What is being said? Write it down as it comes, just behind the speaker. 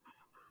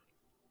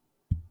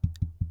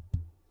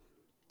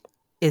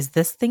Is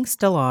this thing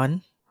still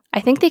on? I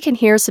think they can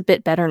hear us a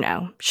bit better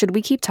now. Should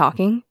we keep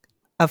talking?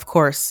 Of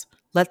course.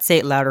 Let's say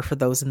it louder for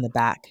those in the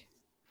back.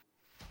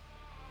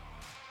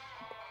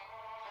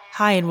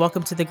 Hi, and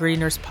welcome to the Gritty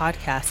Nurse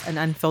Podcast, an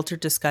unfiltered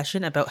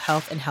discussion about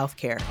health and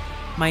healthcare.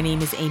 My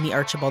name is Amie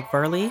Archibald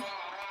Burley.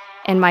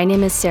 And my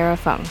name is Sara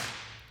Fung.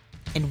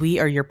 And we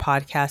are your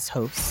podcast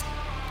hosts.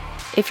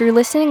 If you're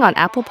listening on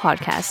Apple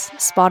Podcasts,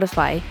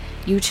 Spotify,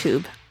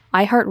 YouTube,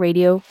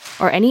 iHeartRadio,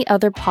 or any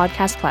other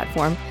podcast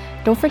platform,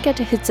 don't forget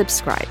to hit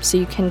subscribe so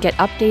you can get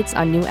updates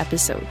on new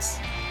episodes.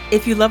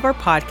 If you love our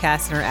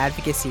podcast and our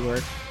advocacy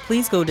work,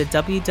 please go to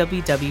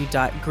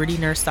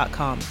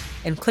www.grittynurse.com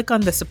and click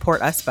on the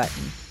Support Us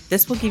button.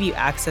 This will give you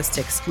access to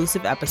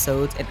exclusive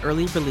episodes and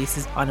early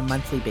releases on a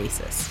monthly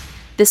basis.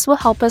 This will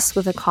help us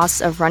with the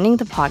costs of running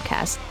the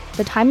podcast,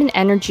 the time and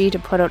energy to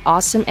put out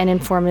awesome and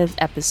informative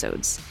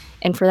episodes.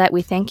 And for that,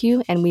 we thank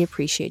you and we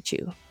appreciate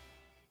you.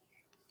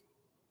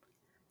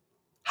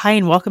 Hi,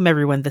 and welcome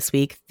everyone this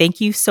week. Thank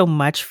you so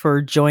much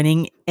for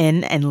joining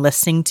in and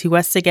listening to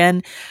us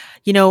again.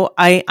 You know,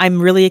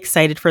 I'm really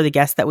excited for the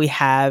guest that we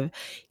have.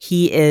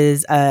 He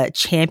is a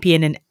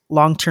champion in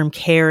long-term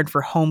care and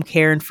for home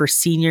care and for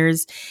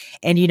seniors.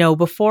 And, you know,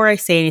 before I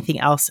say anything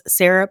else,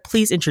 Sara,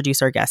 please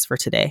introduce our guest for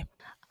today.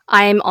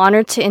 I am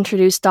honored to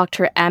introduce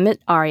Dr. Amit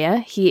Arya.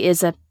 He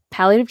is a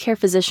palliative care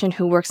physician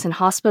who works in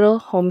hospital,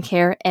 home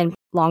care, and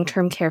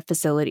long-term care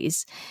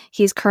facilities.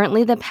 He is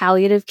currently the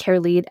Palliative Care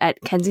Lead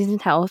at Kensington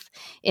Health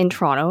in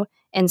Toronto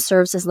and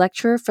serves as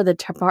lecturer for the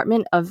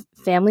Department of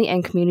Family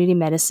and Community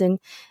Medicine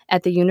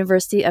at the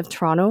University of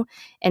Toronto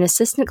and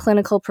assistant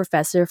clinical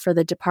professor for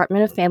the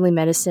Department of Family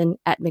Medicine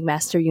at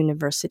McMaster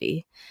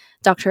University.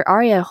 Dr.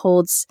 Arya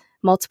holds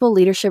multiple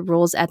leadership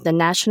roles at the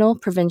national,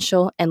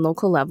 provincial, and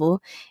local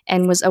level,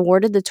 and was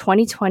awarded the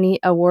 2020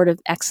 Award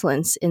of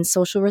Excellence in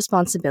Social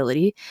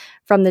Responsibility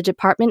from the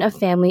Department of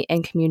Family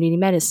and Community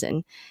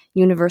Medicine,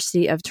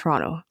 University of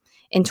Toronto.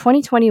 In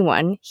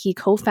 2021, he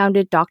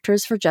co-founded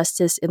Doctors for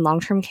Justice in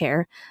Long-Term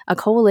Care, a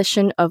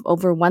coalition of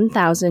over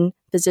 1,000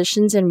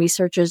 physicians and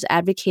researchers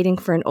advocating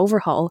for an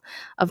overhaul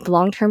of the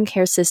long-term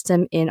care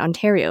system in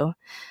Ontario.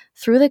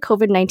 Through the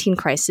COVID-19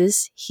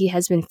 crisis, he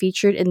has been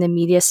featured in the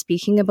media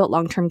speaking about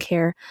long-term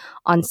care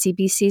on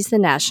CBC's The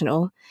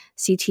National,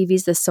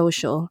 CTV's The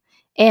Social,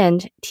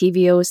 and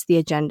TVO's The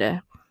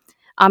Agenda.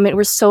 Amit,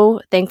 we're so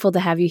thankful to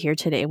have you here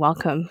today.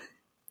 Welcome.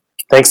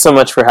 Thanks so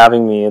much for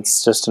having me.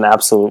 It's just an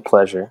absolute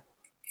pleasure.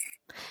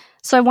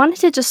 So I wanted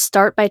to just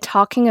start by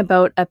talking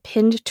about a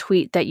pinned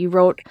tweet that you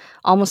wrote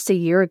almost a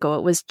year ago.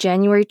 It was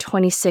January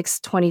 26,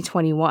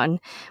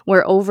 2021,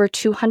 where over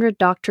 200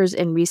 doctors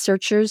and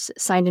researchers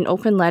signed an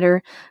open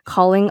letter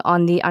calling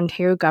on the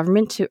Ontario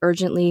government to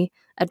urgently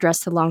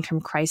address the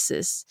long-term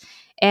crisis.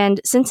 And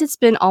since it's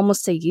been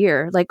almost a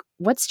year,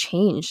 what's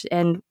changed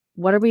and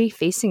what are we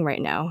facing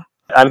right now?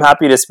 I'm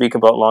happy to speak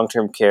about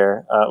long-term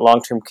care.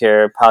 Long-term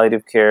care,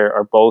 palliative care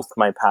are both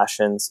my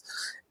passions.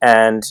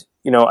 And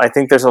I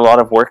think there's a lot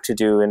of work to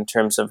do in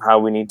terms of how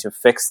we need to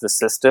fix the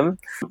system.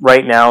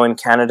 Right now in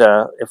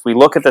Canada, if we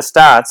look at the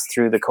stats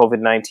through the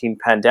COVID-19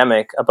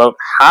 pandemic, about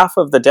half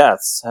of the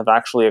deaths have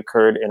actually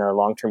occurred in our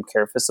long-term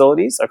care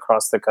facilities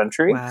across the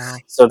country. Wow.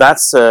 So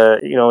that's,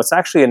 it's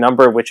actually a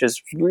number which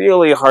is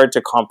really hard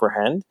to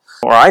comprehend.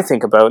 Or I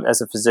think about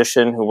as a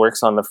physician who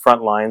works on the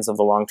front lines of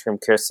the long-term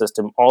care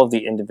system, all of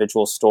the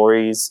individual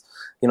stories,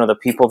 the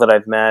people that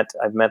I've met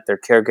their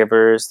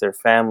caregivers, their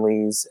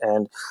families,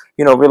 and,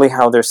 really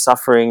how their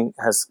suffering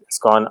has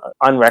gone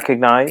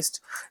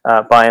unrecognized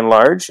by and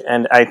large.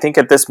 And I think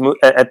at this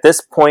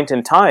point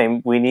in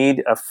time, we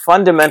need a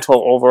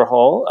fundamental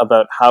overhaul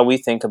about how we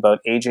think about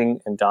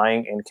aging and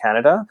dying in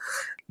Canada.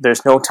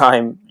 There's no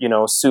time,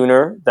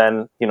 sooner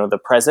than, the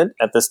present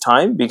at this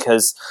time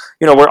because,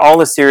 we're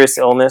all a serious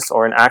illness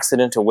or an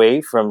accident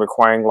away from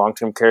requiring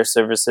long-term care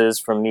services,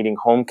 from needing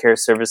home care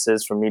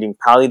services, from needing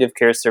palliative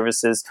care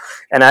services.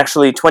 And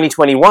actually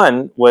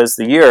 2021 was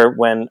the year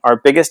when our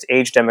biggest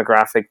age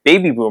demographic,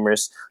 baby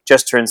boomers,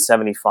 just turned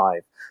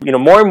 75.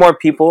 More and more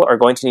people are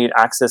going to need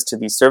access to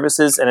these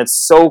services, and it's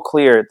so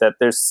clear that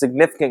there's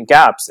significant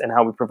gaps in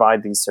how we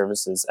provide these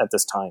services at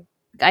this time.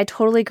 I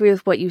totally agree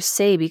with what you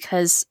say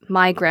because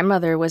my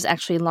grandmother was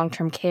actually in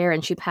long-term care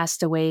and she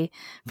passed away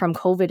from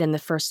COVID in the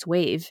first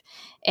wave.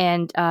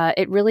 And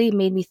it really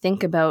made me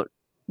think about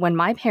when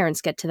my parents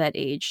get to that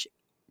age,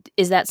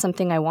 is that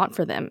something I want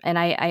for them? And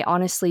I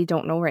honestly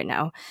don't know right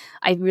now.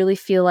 I really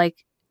feel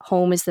like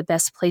home is the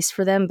best place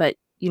for them, but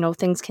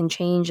things can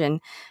change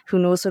and who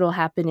knows what will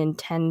happen in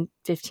 10,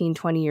 15,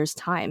 20 years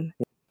time.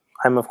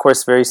 I'm, of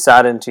course, very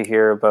saddened to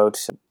hear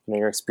about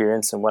your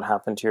experience and what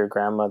happened to your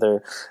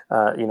grandmother,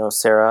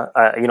 Sara.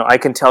 I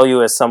can tell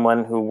you as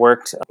someone who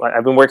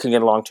I've been working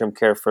in long-term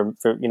care for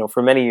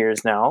many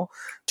years now.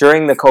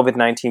 During the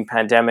COVID-19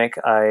 pandemic,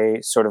 I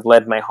sort of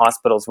led my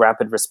hospital's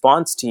rapid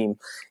response team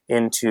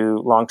into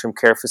long-term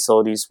care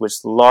facilities with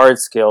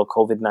large-scale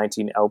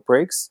COVID-19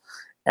 outbreaks.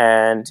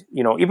 And,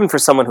 even for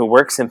someone who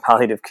works in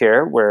palliative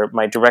care, where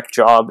my direct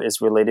job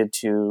is related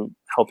to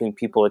helping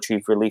people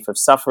achieve relief of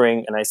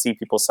suffering, and I see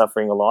people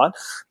suffering a lot,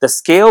 the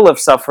scale of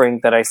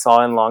suffering that I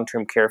saw in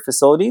long-term care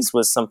facilities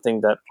was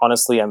something that,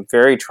 honestly, I'm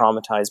very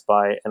traumatized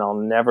by, and I'll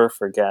never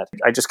forget.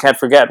 I just can't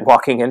forget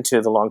walking into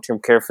the long-term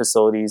care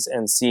facilities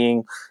and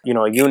seeing,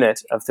 a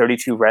unit of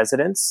 32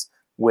 residents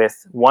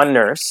with one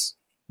nurse,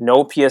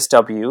 no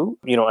PSW,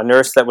 a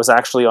nurse that was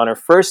actually on her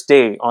first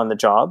day on the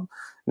job,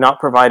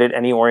 not provided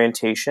any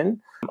orientation.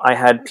 I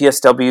had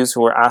PSWs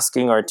who were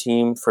asking our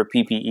team for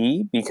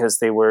PPE because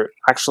they were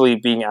actually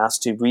being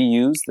asked to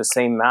reuse the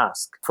same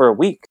mask for a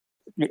week.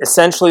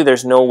 Essentially,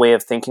 there's no way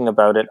of thinking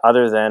about it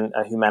other than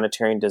a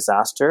humanitarian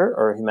disaster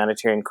or a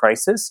humanitarian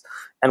crisis.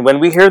 And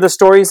when we hear the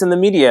stories in the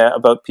media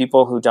about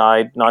people who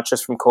died not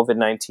just from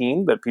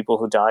COVID-19, but people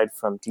who died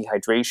from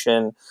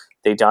dehydration,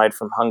 they died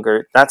from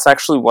hunger, that's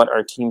actually what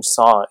our team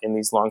saw in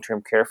these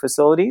long-term care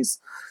facilities.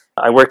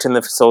 I worked in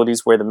the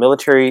facilities where the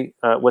military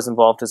was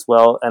involved as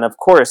well. And of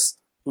course,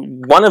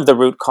 one of the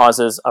root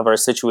causes of our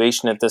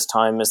situation at this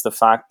time is the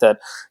fact that,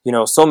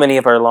 so many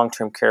of our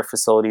long-term care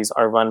facilities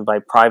are run by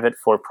private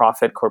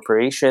for-profit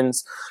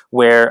corporations,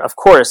 where, of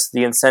course,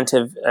 the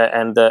incentive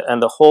and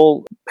the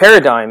whole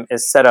paradigm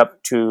is set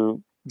up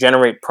to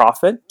generate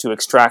profit, to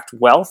extract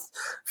wealth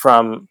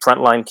from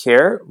frontline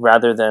care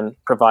rather than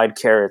provide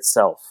care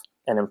itself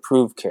and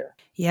improve care.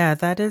 Yeah,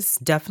 that is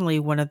definitely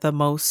one of the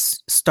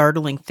most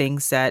startling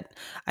things that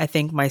I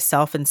think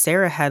myself and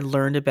Sarah had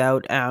learned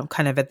about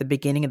kind of at the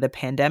beginning of the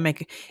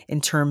pandemic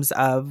in terms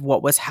of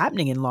what was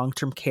happening in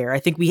long-term care. I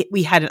think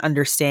we had an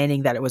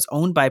understanding that it was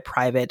owned by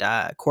private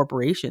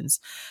corporations,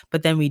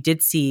 but then we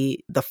did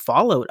see the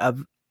fallout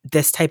of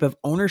this type of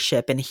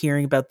ownership and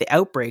hearing about the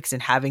outbreaks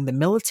and having the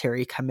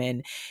military come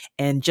in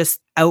and just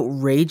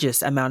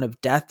outrageous amount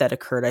of death that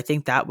occurred. I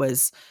think that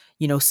was,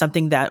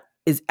 something that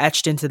is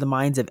etched into the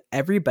minds of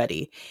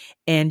everybody.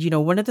 And,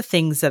 one of the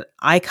things that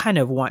I kind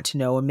of want to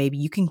know, and maybe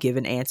you can give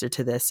an answer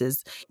to this,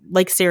 is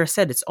like Sarah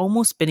said, it's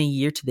almost been a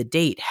year to the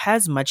date.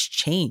 Has much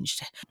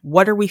changed?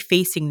 What are we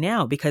facing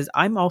now? Because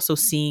I'm also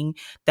seeing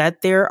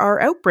that there are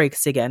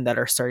outbreaks again that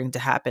are starting to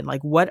happen.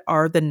 Like, what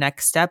are the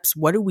next steps?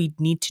 What do we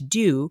need to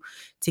do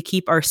to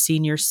keep our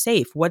seniors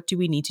safe? What do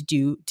we need to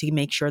do to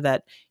make sure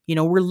that,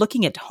 we're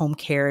looking at home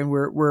care and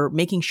we're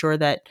making sure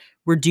that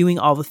we're doing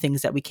all the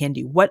things that we can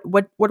do? What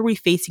are we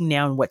facing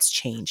now and what's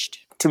changed?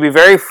 To be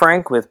very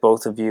frank with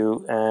both of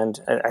you, and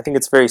I think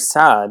it's very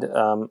sad,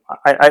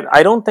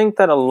 I don't think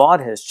that a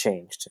lot has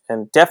changed.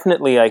 And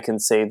definitely I can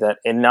say that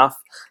enough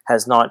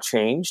has not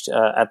changed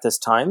at this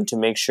time to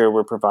make sure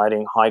we're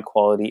providing high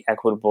quality,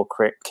 equitable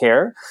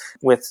care.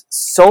 With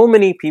so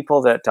many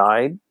people that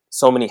died,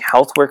 so many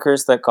health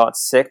workers that got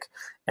sick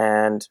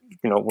and,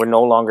 were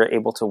no longer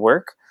able to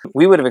work,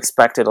 we would have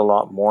expected a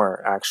lot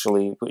more,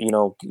 actually,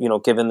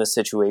 given the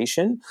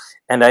situation.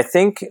 And I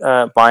think,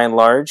 by and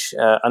large,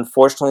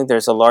 unfortunately,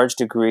 there's a large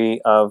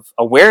degree of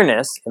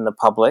awareness in the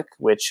public,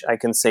 which I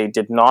can say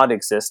did not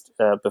exist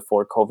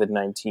before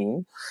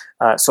COVID-19.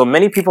 So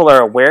many people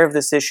are aware of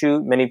this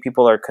issue. Many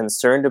people are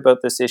concerned about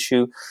this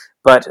issue.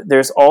 But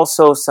there's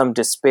also some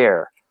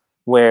despair,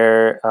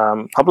 where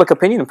public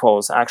opinion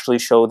polls actually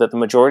show that the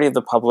majority of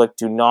the public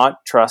do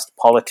not trust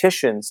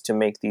politicians to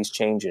make these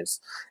changes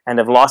and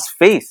have lost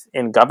faith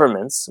in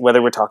governments,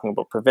 whether we're talking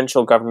about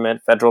provincial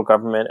government, federal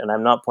government, and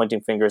I'm not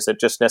pointing fingers at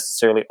just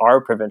necessarily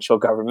our provincial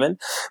government,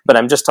 but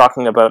I'm just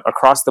talking about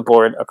across the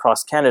board,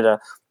 across Canada.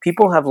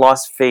 People have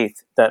lost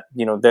faith that,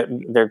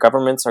 their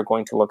governments are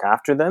going to look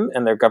after them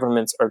and their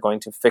governments are going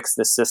to fix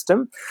this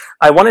system.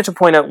 I wanted to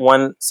point out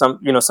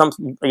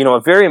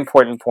a very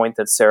important point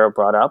that Sarah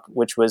brought up,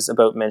 which was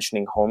about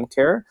mentioning home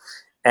care.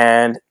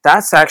 And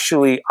that's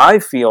actually, I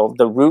feel,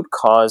 the root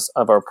cause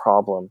of our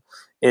problem.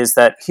 Is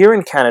that here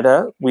in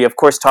Canada, we of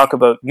course talk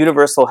about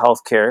universal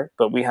healthcare,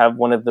 but we have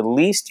one of the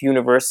least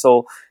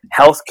universal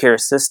healthcare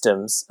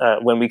systems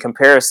when we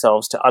compare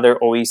ourselves to other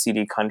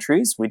OECD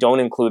countries. We don't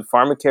include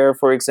pharmacare,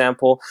 for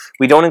example.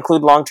 We don't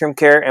include long-term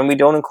care, and we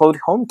don't include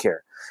home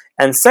care.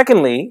 And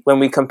secondly, when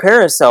we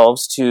compare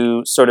ourselves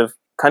to sort of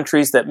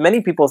countries that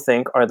many people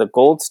think are the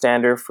gold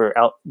standard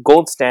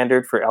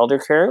for elder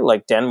care,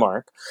 like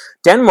Denmark.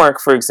 Denmark,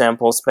 for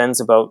example,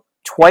 spends about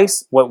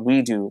twice what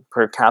we do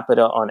per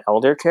capita on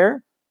elder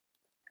care.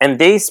 And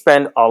they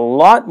spend a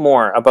lot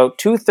more, about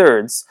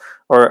 2/3,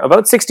 or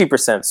about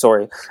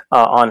 60%,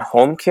 on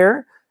home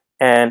care,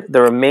 and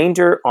the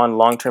remainder on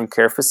long-term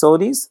care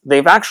facilities.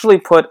 They've actually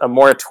put a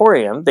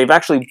moratorium. They've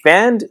actually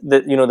banned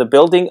the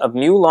building of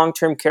new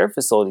long-term care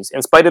facilities,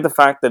 in spite of the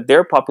fact that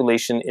their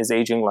population is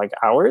aging like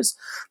ours.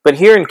 But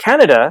here in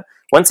Canada,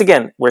 once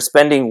again, we're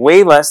spending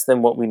way less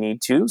than what we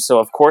need to. So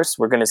of course,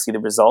 we're going to see the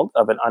result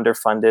of an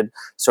underfunded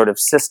sort of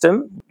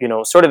system,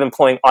 sort of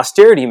employing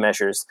austerity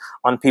measures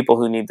on people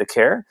who need the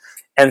care.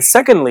 And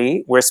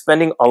secondly, we're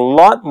spending a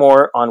lot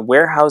more on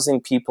warehousing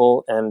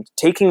people and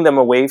taking them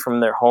away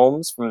from their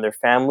homes, from their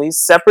families,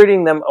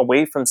 separating them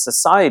away from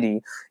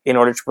society in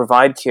order to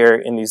provide care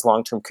in these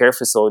long-term care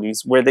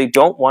facilities where they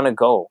don't want to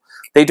go.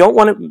 They don't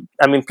want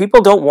to,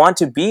 people don't want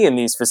to be in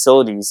these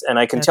facilities. And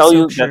I can That's tell so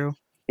you that, true.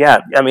 yeah,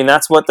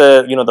 that's what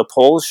the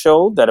polls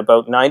showed, that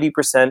about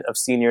 90% of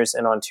seniors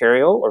in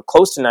Ontario, or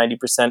close to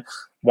 90%,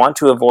 want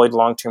to avoid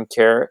long-term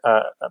care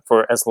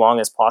for as long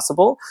as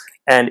possible.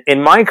 And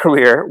in my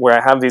career, where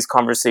I have these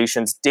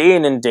conversations day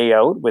in and day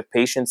out with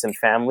patients and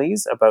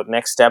families about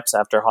next steps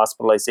after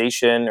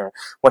hospitalization or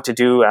what to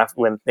do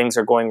when things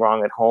are going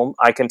wrong at home,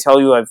 I can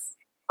tell you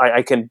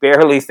I can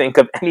barely think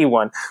of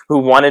anyone who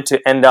wanted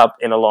to end up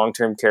in a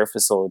long-term care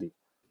facility.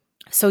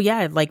 So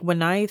yeah, like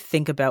when I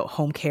think about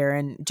home care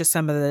and just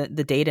some of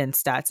the data and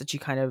stats that you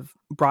kind of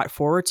brought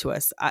forward to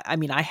us,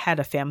 I had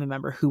a family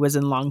member who was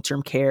in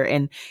long-term care,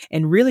 and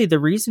really the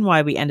reason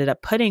why we ended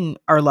up putting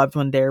our loved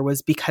one there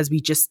was because we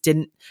just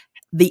didn't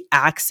the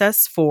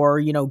access for,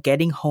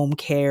 getting home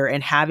care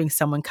and having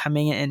someone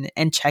coming in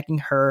and checking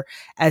her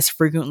as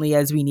frequently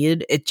as we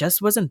needed, it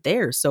just wasn't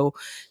there. So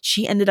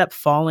she ended up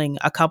falling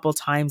a couple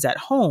times at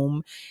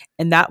home.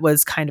 And that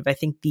was kind of, I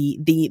think,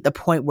 the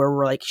point where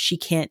we're like, she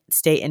can't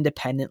stay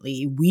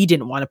independently. We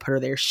didn't want to put her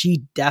there.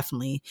 She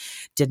definitely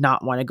did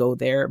not want to go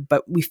there,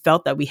 but we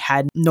felt that we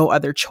had no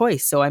other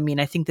choice. So,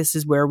 I think this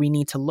is where we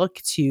need to look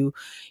to,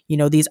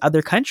 these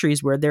other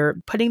countries where they're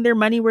putting their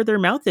money where their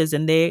mouth is.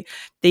 And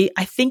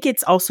I think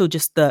it's also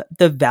just the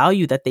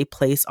value that they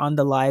place on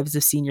the lives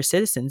of senior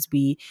citizens.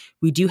 We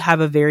do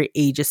have a very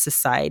ageist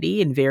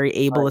society and very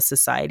ableist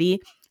society.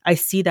 I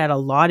see that a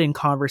lot in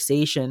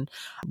conversation,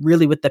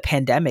 really with the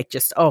pandemic.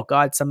 Just, oh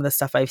God, some of the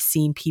stuff I've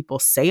seen people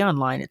say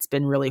online, it's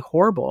been really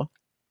horrible.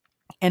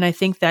 And I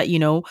think that,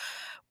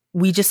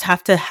 we just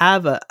have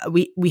to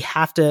we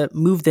have to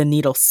move the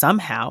needle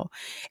somehow.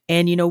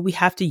 And, we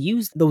have to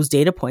use those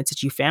data points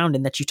that you found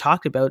and that you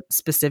talked about,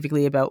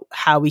 specifically about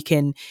how we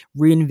can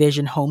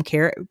re-envision home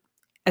care,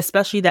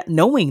 especially that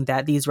knowing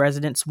that these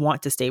residents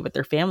want to stay with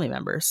their family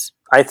members.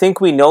 I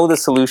think we know the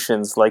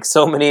solutions, like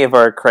so many of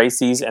our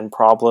crises and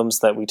problems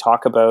that we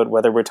talk about,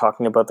 whether we're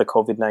talking about the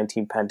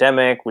COVID-19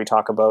 pandemic, we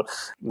talk about,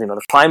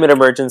 the climate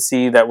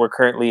emergency that we're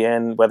currently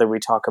in, whether we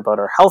talk about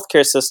our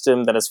healthcare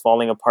system that is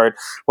falling apart.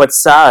 What's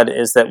sad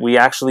is that we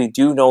actually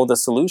do know the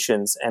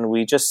solutions, and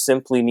we just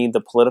simply need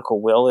the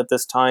political will at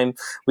this time.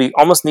 We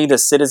almost need a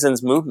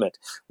citizens movement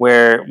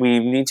where we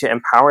need to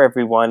empower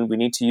everyone. We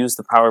need to use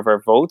the power of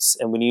our votes,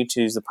 and we need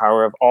to use the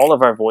power of all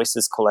of our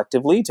voices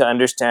collectively to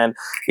understand,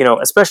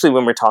 especially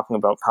when we're talking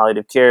about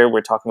palliative care,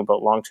 we're talking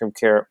about long-term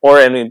care, or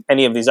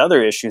any of these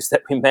other issues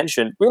that we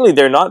mentioned. Really,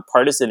 they're not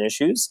partisan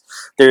issues.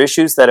 They're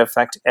issues that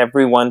affect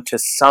everyone to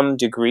some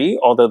degree,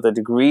 although the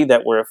degree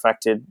that we're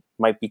affected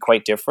might be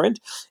quite different.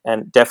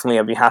 And definitely,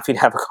 I'd be happy to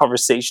have a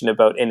conversation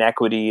about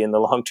inequity in the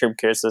long-term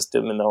care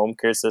system and the home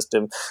care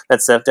system.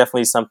 That's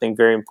definitely something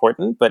very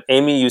important. But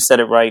Amie, you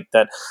said it right,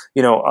 that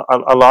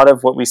a lot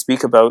of what we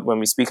speak about when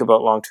we speak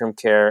about long-term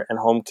care and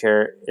home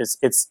care is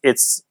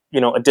it's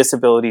a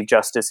disability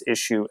justice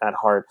issue at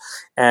heart.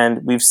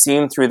 And we've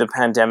seen through the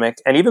pandemic,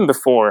 and even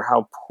before,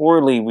 how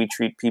poorly we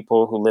treat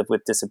people who live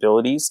with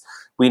disabilities.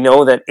 We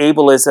know that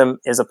ableism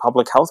is a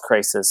public health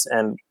crisis,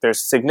 and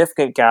there's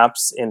significant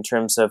gaps in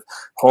terms of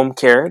home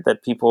care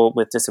that people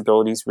with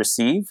disabilities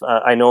receive.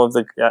 I know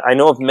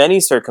of many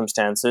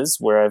circumstances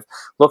where I've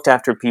looked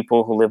after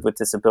people who live with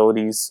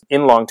disabilities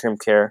in long-term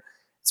care.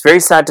 It's very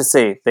sad to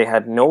say they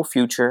had no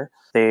future.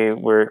 They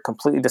were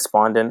completely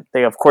despondent.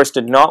 They, of course,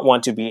 did not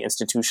want to be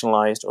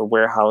institutionalized or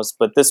warehoused,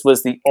 but this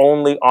was the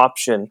only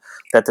option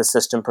that the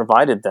system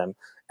provided them.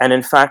 And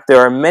in fact,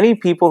 there are many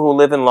people who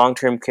live in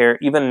long-term care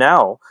even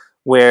now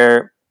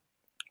where,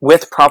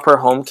 with proper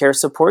home care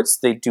supports,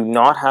 they do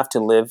not have to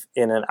live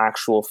in an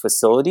actual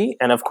facility.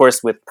 And of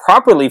course, with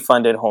properly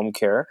funded home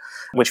care,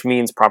 which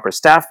means proper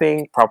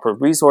staffing, proper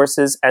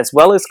resources, as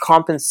well as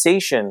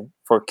compensation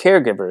for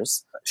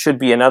caregivers, should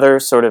be another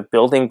sort of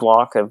building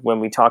block of when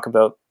we talk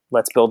about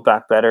let's build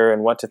back better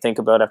and what to think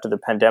about after the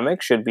pandemic,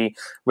 should be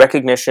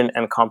recognition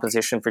and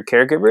compensation for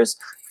caregivers.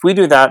 If we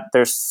do that,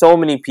 there's so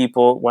many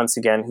people, once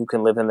again, who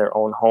can live in their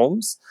own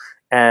homes.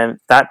 And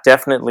that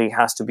definitely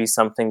has to be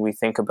something we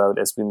think about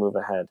as we move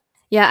ahead.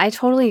 Yeah, I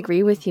totally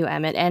agree with you,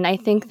 Amit. And I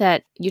think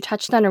that you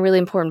touched on a really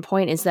important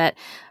point, is that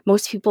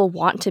most people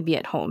want to be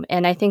at home.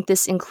 And I think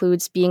this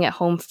includes being at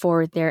home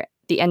for the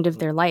end of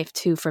their life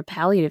too, for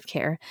palliative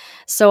care.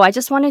 So I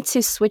just wanted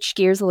to switch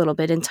gears a little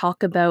bit and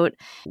talk about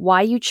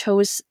why you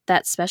chose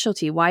that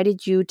specialty. Why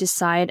did you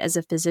decide as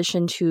a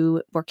physician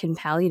to work in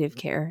palliative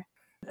care?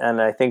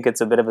 And I think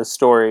it's a bit of a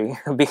story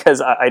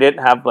because I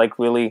didn't have like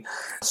really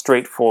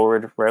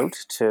straightforward route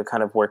to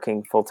kind of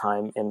working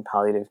full-time in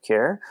palliative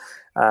care.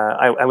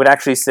 I would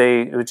actually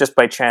say it was just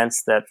by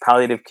chance that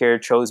palliative care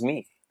chose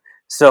me.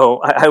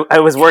 So I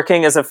was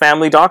working as a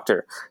family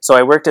doctor. So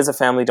I worked as a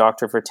family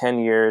doctor for 10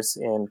 years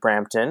in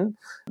Brampton,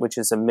 which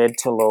is a mid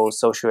to low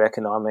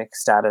socioeconomic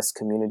status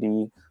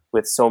community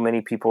with so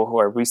many people who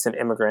are recent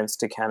immigrants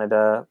to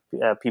Canada,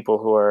 people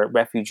who are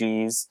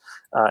refugees,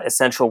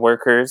 essential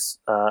workers,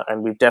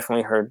 and we've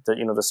definitely heard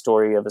the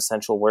story of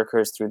essential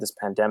workers through this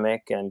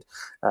pandemic and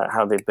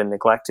how they've been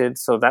neglected.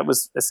 So that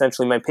was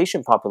essentially my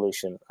patient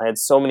population. I had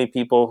so many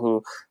people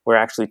who were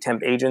actually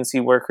temp agency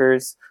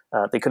workers.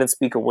 They couldn't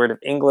speak a word of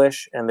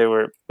English, and they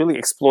were really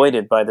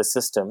exploited by the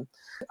system.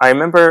 I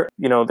remember,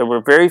 there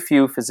were very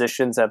few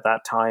physicians at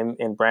that time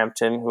in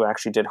Brampton who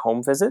actually did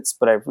home visits,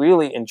 but I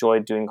really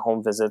enjoyed doing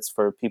home visits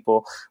for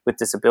people with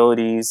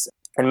disabilities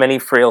and many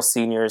frail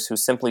seniors who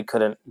simply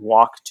couldn't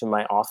walk to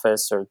my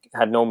office or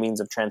had no means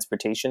of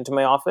transportation to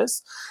my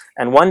office.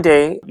 And one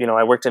day,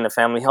 I worked in a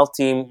family health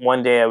team.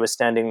 One day I was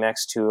standing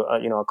next to,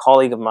 a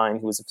colleague of mine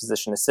who was a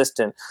physician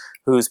assistant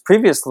whose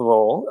previous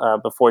role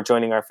before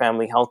joining our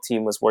family health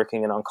team was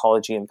working in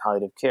oncology and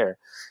palliative care.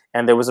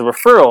 And there was a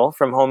referral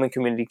from home and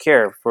community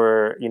care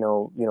for,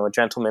 a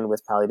gentleman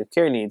with palliative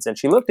care needs. And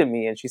she looked at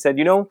me and she said,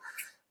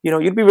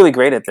 you'd be really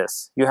great at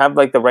this. You have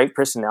like the right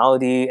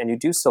personality and you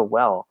do so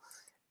well.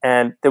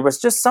 And there was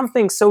just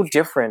something so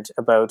different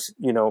about,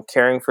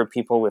 caring for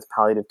people with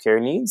palliative care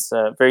needs.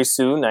 Very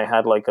soon, I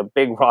had like a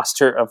big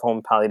roster of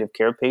home palliative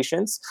care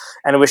patients.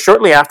 And it was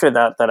shortly after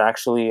that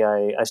actually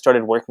I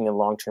started working in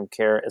long-term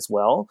care as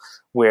well,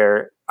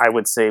 where I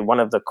would say one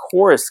of the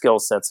core skill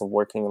sets of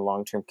working in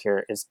long-term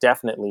care is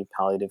definitely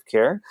palliative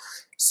care.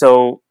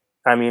 So,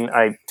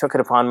 I took it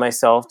upon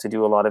myself to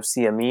do a lot of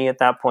CME at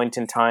that point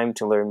in time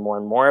to learn more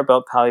and more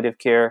about palliative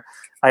care.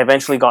 I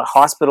eventually got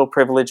hospital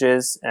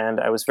privileges, and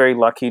I was very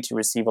lucky to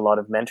receive a lot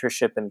of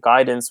mentorship and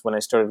guidance when I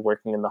started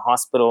working in the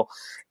hospital.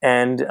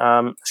 And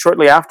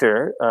shortly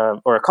after,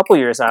 or a couple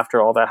years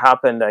after all that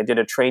happened, I did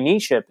a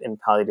traineeship in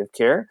palliative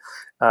care.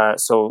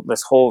 So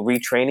this whole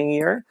retraining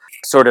year,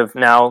 sort of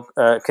now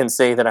can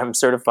say that I'm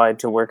certified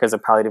to work as a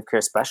palliative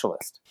care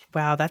specialist.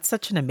 Wow, that's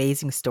such an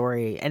amazing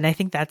story. And I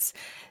think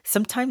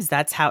sometimes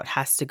that's how it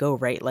has to go,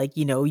 right? Like,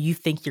 you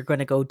think you're going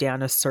to go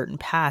down a certain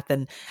path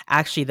and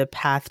actually the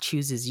path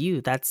chooses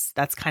you.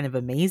 That's kind of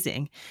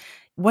amazing.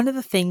 One of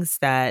the things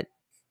that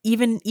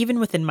even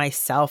within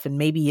myself, and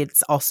maybe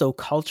it's also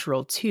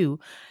cultural too,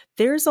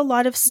 there's a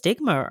lot of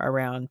stigma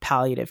around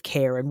palliative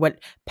care and what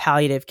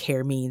palliative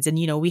care means. And,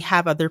 we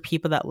have other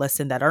people that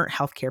listen that aren't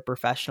healthcare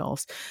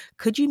professionals.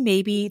 Could you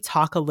maybe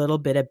talk a little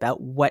bit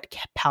about what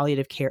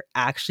palliative care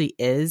actually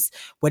is,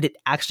 what it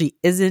actually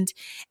isn't,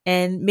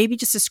 and maybe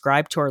just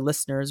describe to our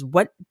listeners,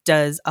 what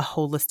does a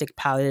holistic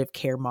palliative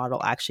care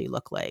model actually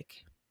look like?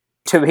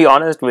 To be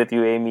honest with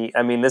you, Amy,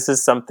 this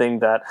is something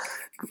that,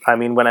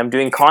 when I'm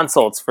doing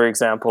consults, for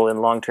example,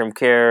 in long-term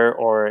care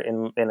or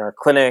in our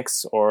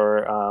clinics or,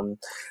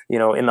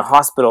 in the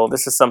hospital,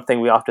 this is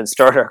something we often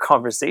start our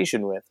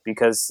conversation with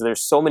because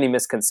there's so many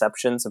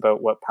misconceptions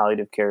about what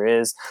palliative care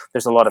is.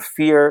 There's a lot of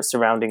fear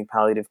surrounding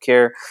palliative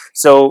care.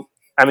 So,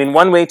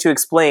 one way to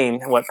explain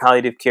what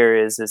palliative care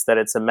is that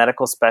it's a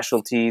medical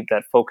specialty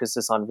that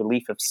focuses on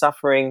relief of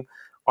suffering,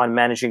 on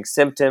managing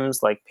symptoms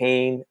like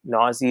pain,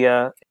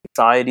 nausea,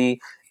 anxiety,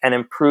 and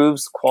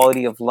improves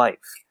quality of life.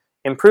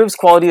 Improves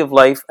quality of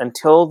life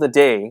until the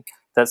day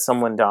that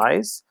someone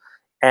dies.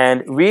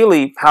 And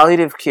really,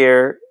 palliative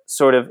care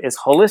sort of is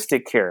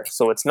holistic care.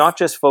 So it's not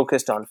just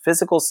focused on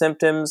physical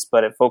symptoms,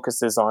 but it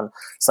focuses on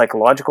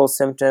psychological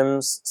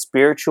symptoms,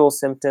 spiritual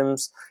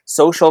symptoms,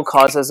 social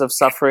causes of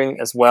suffering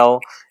as well.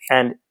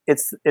 And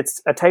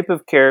it's a type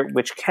of care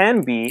which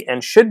can be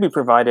and should be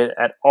provided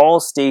at all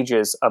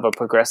stages of a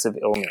progressive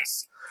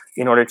illness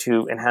in order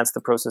to enhance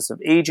the process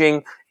of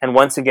aging and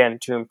once again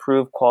to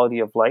improve quality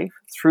of life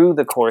through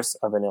the course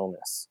of an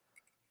illness.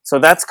 So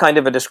that's kind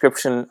of a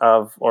description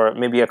of, or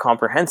maybe a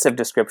comprehensive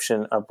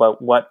description about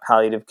what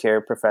palliative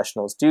care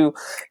professionals do.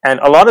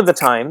 And a lot of the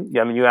time,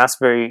 you asked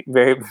very,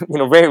 very,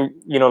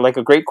 like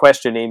a great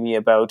question, Amy,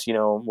 about,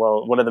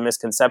 well, what are the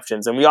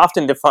misconceptions? And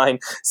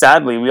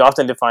sadly, we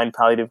often define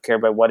palliative care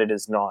by what it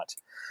is not.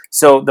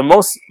 So the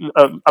most,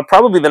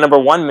 probably the number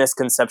one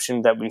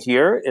misconception that we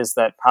hear is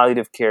that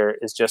palliative care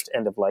is just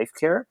end-of-life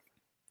care.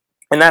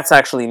 And that's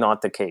actually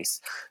not the case.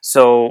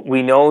 So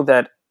we know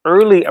that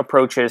early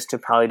approaches to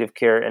palliative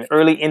care and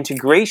early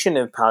integration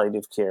of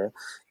palliative care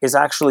is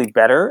actually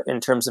better in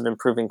terms of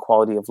improving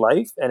quality of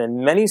life. And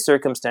in many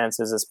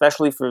circumstances,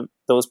 especially for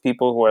those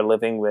people who are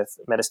living with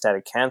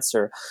metastatic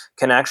cancer,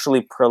 can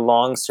actually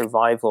prolong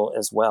survival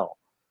as well,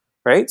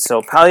 right?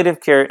 So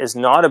palliative care is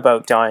not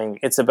about dying.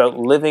 It's about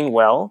living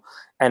well.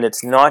 And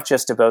it's not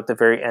just about the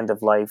very end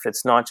of life.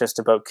 It's not just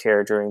about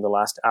care during the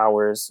last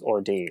hours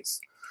or days,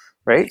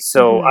 right?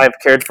 So I've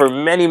cared for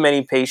many,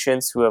 many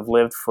patients who have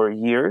lived for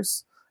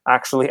years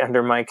actually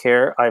under my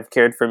care. I've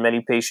cared for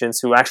many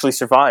patients who actually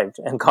survived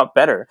and got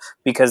better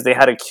because they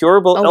had a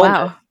curable illness.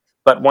 Wow.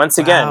 But once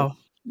again,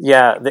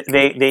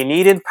 they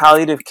needed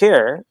palliative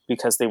care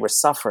because they were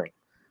suffering,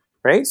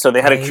 right? So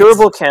they had a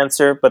curable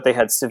cancer, but they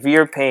had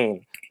severe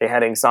pain. They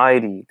had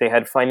anxiety. They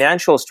had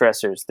financial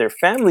stressors. Their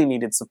family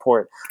needed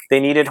support. They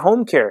needed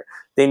home care.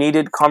 They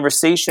needed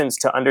conversations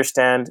to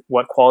understand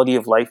what quality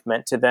of life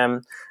meant to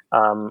them,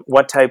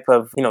 what type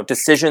of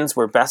decisions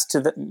were best to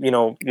them,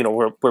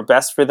 were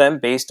best for them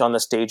based on the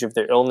stage of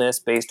their illness,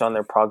 based on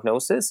their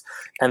prognosis,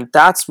 and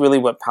that's really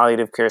what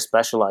palliative care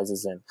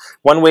specializes in.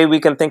 One way we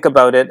can think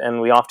about it,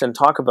 and we often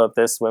talk about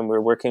this when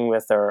we're working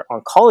with our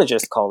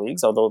oncologist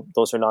colleagues, although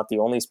those are not the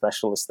only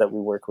specialists that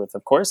we work with,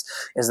 of course,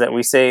 is that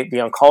we say the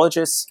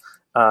oncologists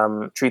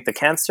treat the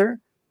cancer,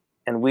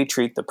 and we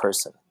treat the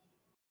person.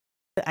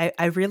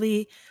 I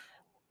really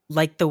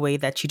like the way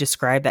that you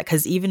describe that,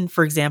 because even,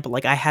 for example,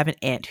 like I have an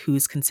aunt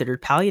who's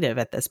considered palliative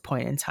at this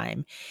point in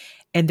time,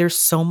 and there's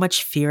so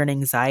much fear and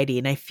anxiety,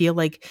 and I feel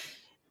like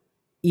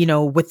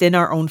within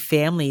our own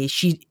family,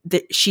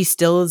 she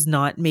still is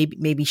not,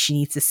 maybe she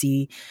needs to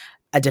see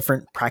a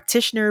different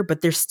practitioner,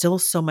 but there's still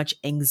so much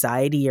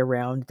anxiety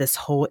around this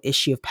whole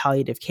issue of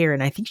palliative care,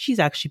 and I think she's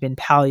actually been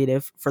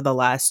palliative for the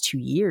last 2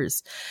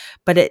 years,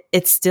 but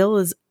it still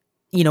is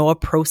a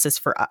process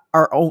for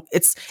our own.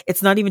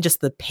 It's not even just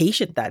the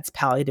patient that's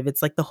palliative,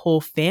 it's like the whole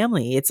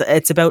family.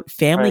 It's about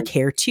family Right.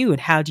 care too, and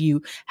how do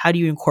you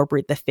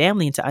incorporate the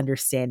family into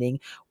understanding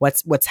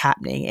what's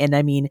happening. And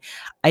I mean,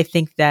 I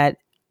think that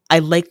I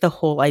like the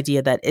whole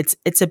idea that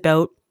it's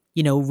about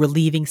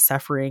relieving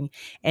suffering,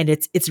 and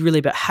it's really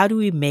about how do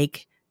we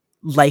make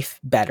life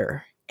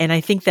better. And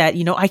I think that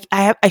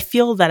I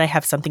feel that I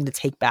have something to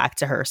take back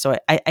to her, so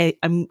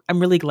I'm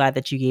really glad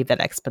that you gave that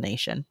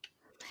explanation.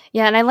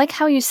 Yeah, and I like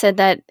how you said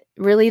that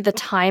really the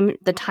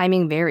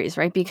timing varies,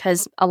 right?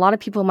 Because a lot of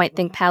people might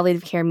think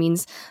palliative care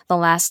means the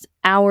last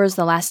hours,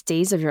 the last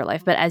days of your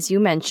life. But as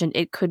you mentioned,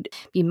 it could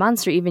be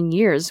months or even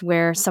years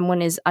where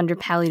someone is under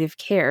palliative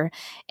care.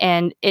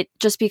 And it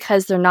just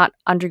because they're not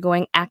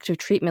undergoing active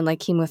treatment like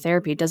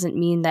chemotherapy doesn't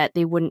mean that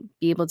they wouldn't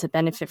be able to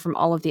benefit from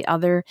all of the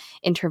other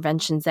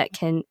interventions that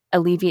can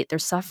alleviate their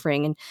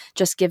suffering and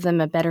just give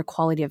them a better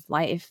quality of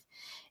life.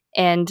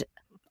 And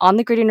on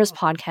the Gritty Nurse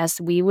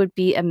podcast, we would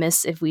be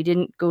amiss if we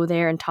didn't go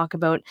there and talk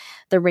about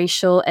the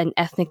racial and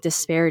ethnic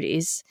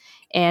disparities.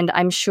 And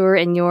I'm sure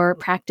in your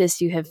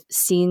practice, you have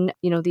seen,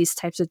 these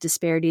types of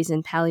disparities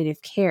in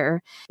palliative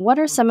care. What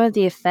are some of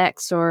the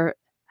effects, or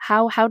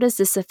how does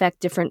this affect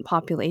different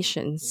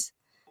populations?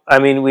 I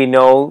mean, we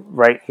know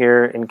right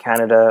here in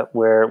Canada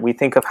where we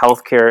think of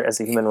healthcare as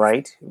a human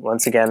right.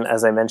 Once again,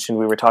 as I mentioned,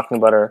 we were talking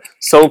about our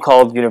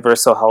so-called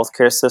universal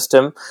healthcare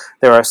system.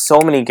 There are so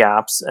many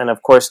gaps, and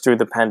of course, through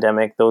the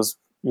pandemic, those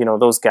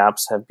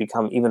gaps have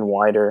become even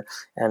wider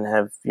and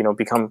have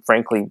become,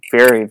 frankly,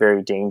 very,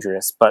 very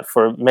dangerous. But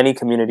for many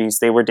communities,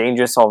 they were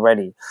dangerous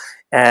already.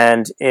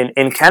 And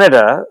in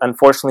Canada,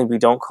 unfortunately, we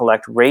don't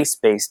collect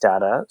race-based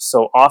data.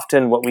 So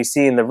often what we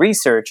see in the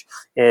research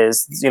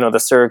is, the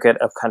surrogate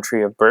of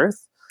country of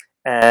birth.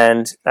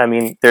 And I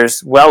mean,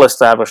 there's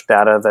well-established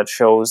data that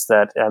shows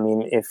that, I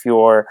mean, if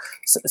you're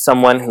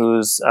someone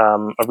who's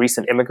a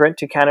recent immigrant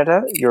to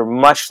Canada, you're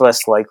much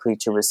less likely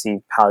to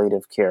receive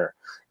palliative care.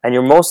 And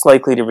you're most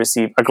likely to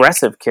receive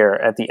aggressive care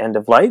at the end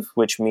of life,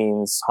 which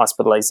means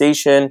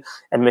hospitalization,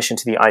 admission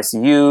to the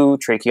ICU,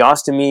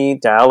 tracheostomy,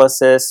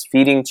 dialysis,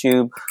 feeding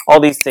tube. All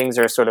these things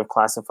are sort of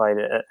classified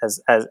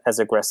as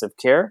aggressive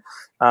care.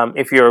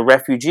 If you're a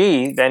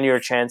refugee, then your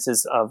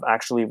chances of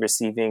actually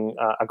receiving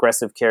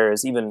aggressive care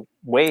is even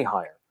way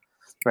higher,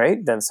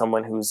 right, than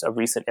someone who's a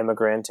recent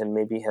immigrant and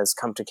maybe has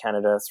come to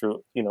Canada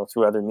through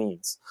other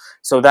means.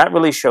 So that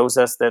really shows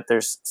us that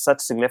there's such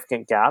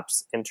significant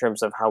gaps in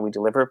terms of how we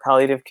deliver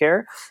palliative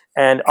care.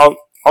 And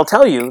I'll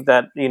tell you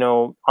that,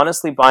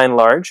 honestly, by and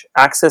large,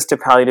 access to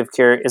palliative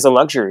care is a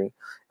luxury.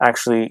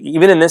 Actually,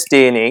 even in this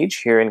day and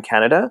age here in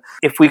Canada,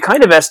 if we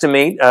kind of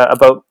estimate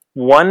about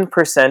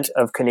 1%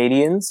 of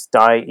Canadians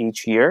die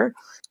each year.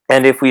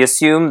 And if we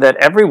assume that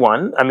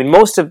everyone, I mean,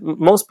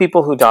 most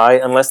people who die,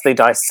 unless they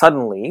die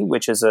suddenly,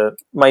 which is a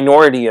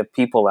minority of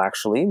people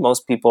actually,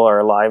 most people are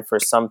alive for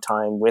some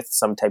time with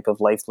some type of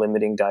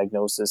life-limiting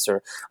diagnosis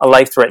or a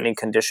life-threatening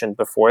condition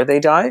before they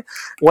die.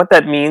 What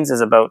that means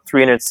is about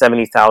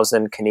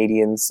 370,000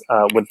 Canadians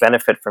would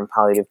benefit from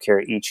palliative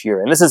care each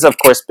year. And this is, of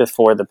course,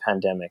 before the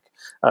pandemic.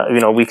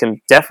 We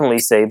can definitely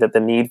say that the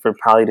need for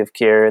palliative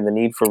care and the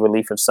need for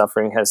relief of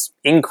suffering has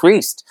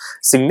increased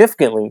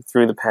significantly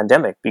through the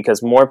pandemic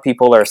because more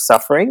people are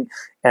suffering.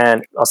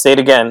 And I'll say it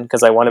again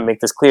because I want to make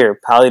this clear.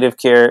 Palliative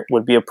care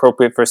would be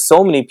appropriate for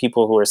so many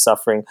people who are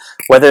suffering,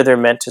 whether they're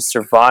meant to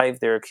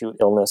survive their acute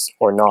illness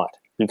or not,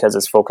 because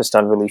it's focused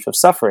on relief of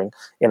suffering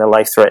in a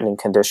life-threatening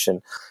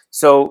condition.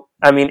 So,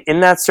 I mean, in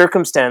that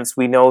circumstance,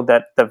 we know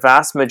that the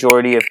vast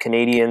majority of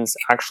Canadians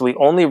actually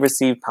only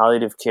receive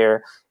palliative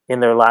care in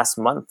their last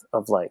month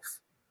of life,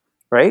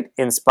 right?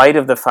 In spite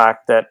of the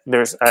fact that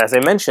there's, as I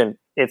mentioned,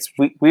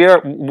 we are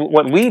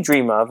what we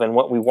dream of and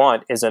what we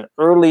want is an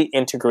early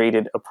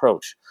integrated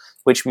approach,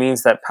 which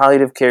means that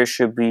palliative care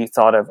should be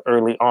thought of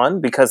early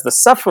on because the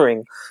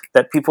suffering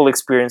that people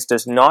experience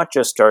does not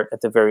just start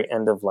at the very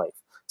end of life.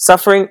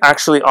 Suffering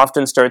actually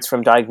often starts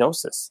from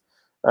diagnosis.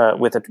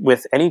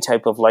 with any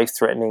type of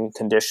life-threatening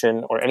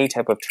condition or any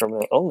type of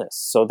terminal illness.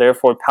 So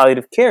therefore,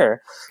 palliative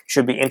care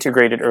should be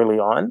integrated early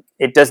on.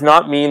 It does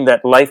not mean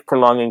that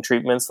life-prolonging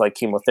treatments like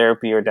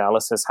chemotherapy or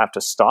dialysis have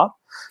to stop.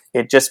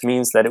 It just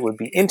means that it would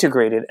be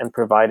integrated and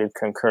provided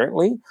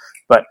concurrently.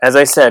 But as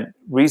I said,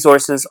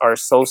 resources are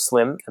so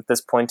slim at this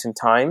point in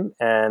time,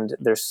 and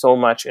there's so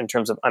much in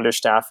terms of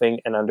understaffing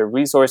and under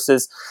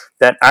resources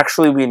that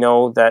actually we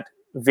know that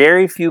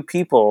very few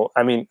people,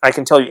 I mean, I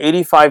can tell you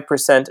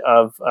 85%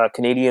 of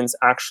Canadians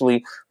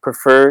actually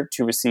prefer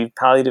to receive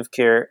palliative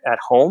care at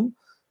home,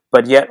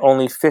 but yet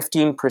only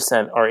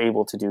 15% are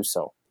able to do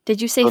so. Did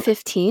you say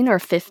 15 or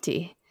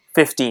 50?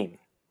 15,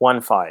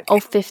 1-5. Oh,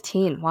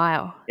 15.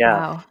 Wow. Yeah.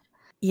 Wow.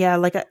 Yeah,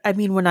 like I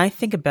mean, when I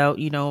think about,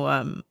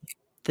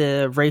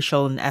 the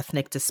racial and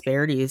ethnic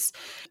disparities,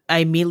 I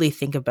immediately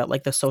think about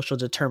like the social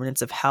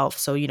determinants of health.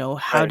 So,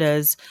 how Right.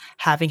 does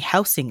having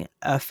housing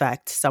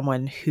affect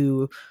someone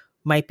who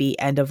might be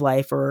end of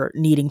life or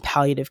needing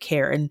palliative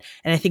care? And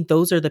I think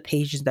those are the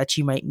patients that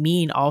you might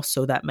mean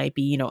also that might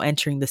be,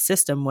 entering the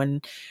system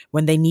when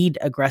they need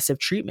aggressive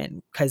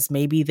treatment, because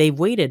maybe they've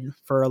waited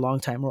for a long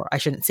time, or I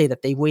shouldn't say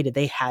that they waited,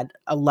 they had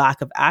a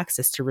lack of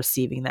access to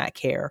receiving that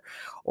care.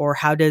 Or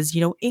how does,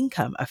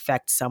 income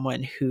affect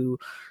someone who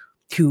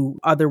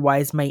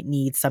otherwise might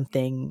need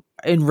something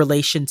in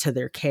relation to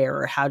their care?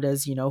 Or how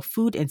does,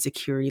 food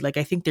insecurity, like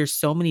I think there's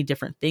so many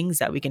different things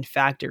that we can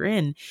factor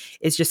in.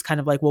 It's just kind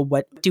of like, well,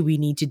 what do we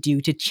need to do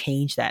to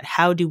change that?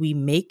 How do we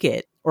make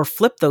it or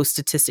flip those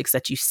statistics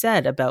that you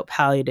said about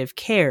palliative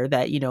care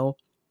that,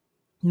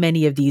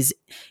 many of these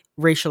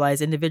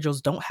racialized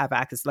individuals don't have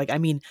access? Like, I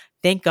mean,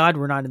 thank God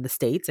we're not in the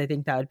States. I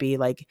think that would be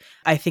like,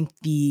 I think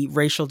the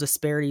racial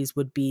disparities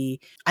would be,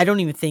 I don't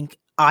even think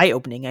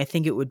eye-opening. I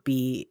think it would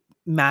be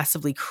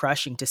massively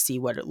crushing to see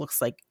what it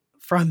looks like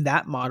from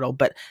that model.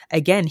 But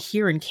again,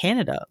 here in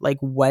Canada, like,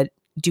 what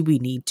do we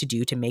need to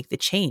do to make the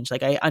change?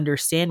 Like, I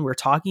understand we're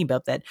talking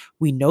about that.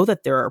 We know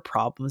that there are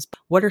problems. But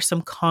what are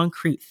some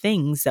concrete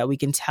things that we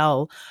can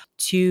tell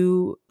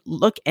to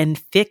look and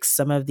fix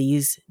some of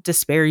these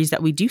disparities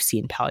that we do see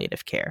in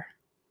palliative care?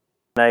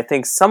 And I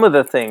think some of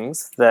the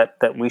things that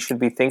we should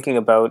be thinking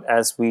about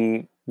as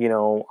we,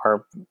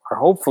 are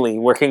hopefully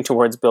working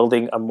towards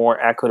building a more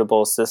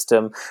equitable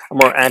system, a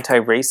more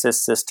anti-racist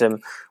system,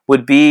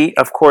 would be,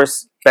 of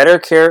course, better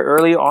care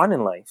early on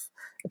in life.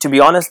 To be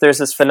honest, there's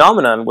this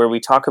phenomenon where we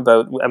talk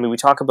about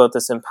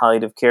this in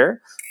palliative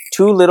care: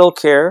 too little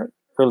care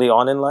early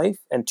on in life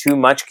and too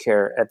much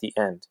care at the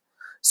end.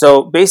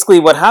 So basically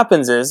what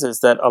happens is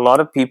that a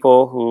lot of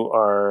people who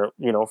are,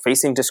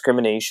 facing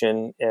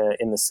discrimination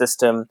in the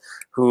system,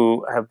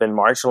 who have been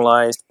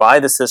marginalized by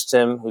the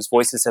system, whose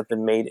voices have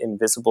been made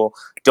invisible,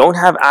 don't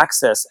have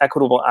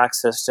equitable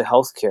access to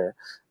healthcare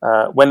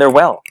when they're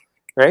well.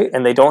 Right,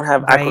 and they don't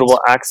have Right. equitable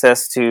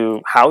access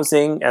to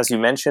housing, as you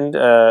mentioned,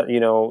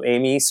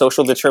 Amie,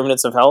 social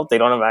determinants of health. They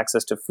don't have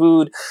access to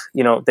food.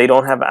 They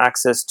don't have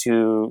access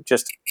to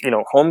just,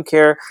 home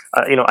care.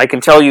 I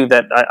can tell you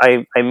that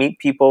I meet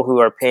people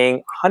who are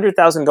paying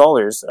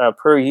 $100,000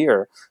 per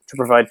year to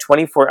provide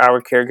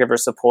 24-hour caregiver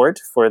support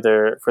for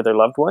their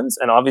loved ones,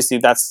 and obviously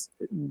that's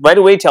right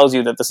away tells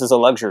you that this is a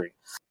luxury.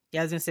 Yeah,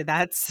 I was gonna say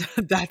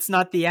that's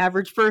not the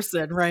average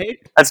person, right?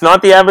 That's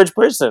not the average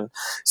person.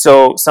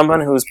 So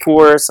someone who's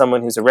poor,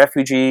 someone who's a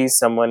refugee,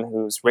 someone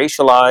who's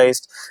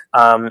racialized,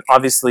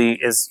 obviously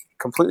is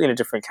completely in a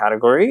different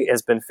category,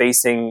 has been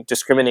facing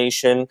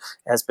discrimination,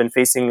 has been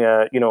facing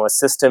a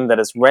system that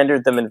has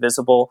rendered them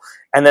invisible.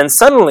 And then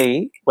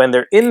suddenly, when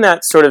they're in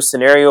that sort of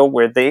scenario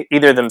where they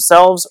either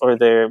themselves or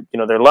their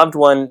loved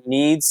one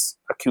needs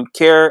acute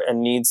care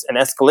and needs an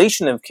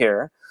escalation of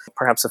care,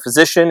 perhaps a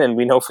physician, and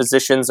we know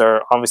physicians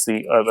are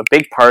obviously a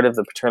big part of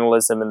the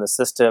paternalism in the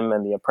system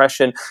and the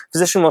oppression.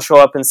 Physician will show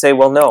up and say,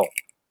 well, no,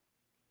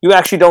 you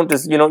actually don't,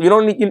 you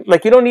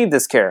don't need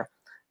this care,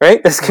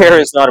 right? This care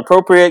is not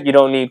appropriate. You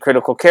don't need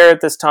critical care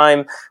at this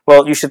time.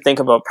 Well, you should think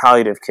about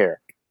palliative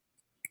care,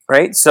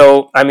 right?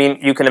 So, I mean,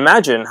 you can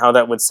imagine how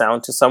that would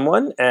sound to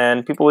someone,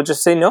 and people would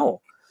just say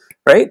no.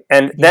 Right.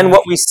 And then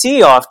what we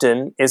see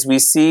often is we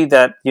see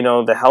that,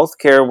 the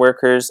healthcare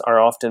workers are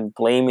often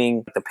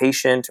blaming the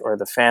patient or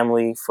the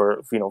family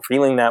for,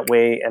 feeling that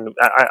way. And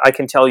I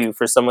can tell you,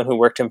 for someone who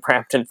worked in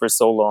Brampton for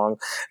so long,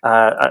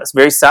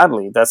 very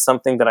sadly, that's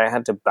something that I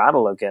had to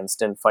battle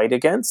against and fight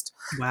against.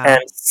 Wow.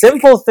 And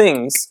simple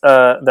things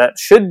that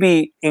should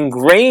be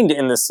ingrained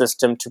in the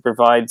system to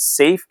provide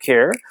safe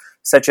care,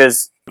 such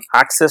as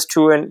access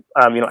to an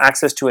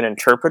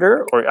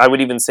interpreter, or I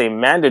would even say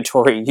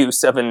mandatory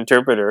use of an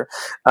interpreter,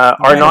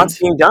 are not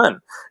being done.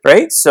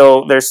 Right.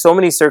 So there's so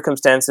many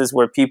circumstances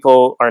where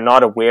people are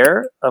not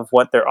aware of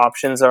what their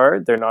options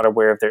are. They're not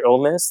aware of their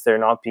illness. They're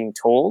not being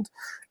told,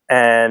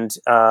 and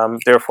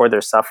therefore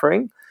they're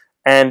suffering.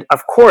 And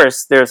of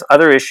course, there's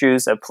other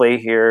issues at play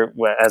here,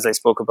 as I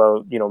spoke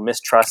about,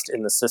 mistrust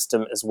in the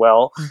system as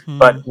well. Mm-hmm.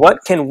 But what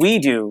can we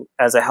do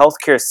as a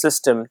healthcare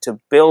system to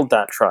build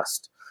that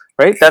trust?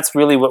 Right? That's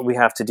really what we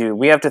have to do.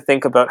 We have to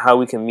think about how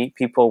we can meet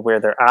people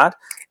where they're at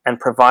and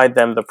provide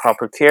them the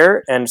proper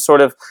care, and sort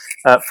of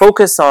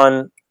focus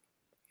on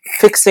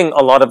fixing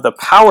a lot of the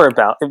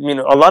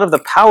a lot of the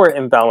power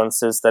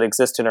imbalances that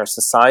exist in our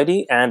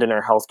society and in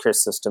our healthcare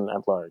system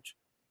at large.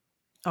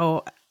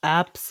 Oh,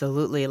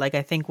 absolutely. Like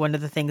I think one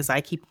of the things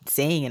I keep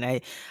saying,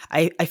 and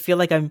I feel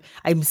like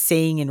I'm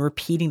saying and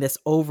repeating this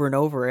over and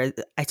over.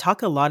 I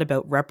talk a lot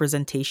about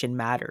representation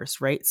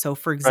matters, right? So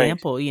for Right.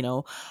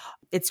 example,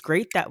 it's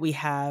great that we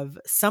have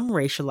some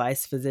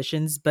racialized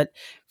physicians, but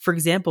for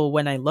example,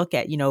 when I look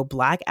at,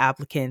 black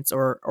applicants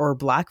or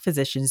black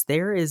physicians,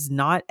 there is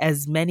not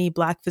as many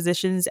black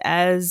physicians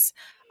as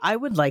I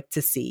would like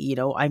to see.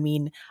 I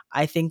mean,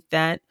 I think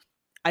that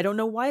I don't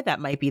know why that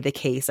might be the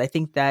case. I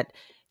think that,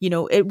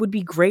 it would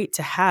be great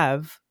to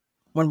have,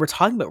 when we're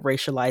talking about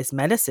racialized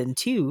medicine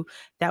too,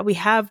 that we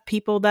have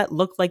people that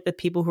look like the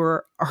people who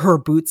are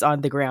boots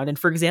on the ground. And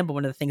for example,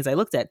 one of the things I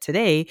looked at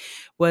today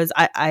was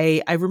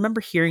I remember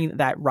hearing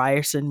that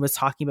Ryerson was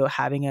talking about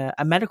having a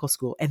medical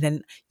school. And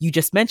then you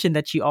just mentioned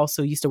that you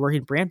also used to work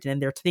in Brampton and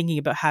they're thinking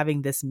about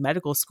having this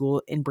medical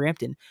school in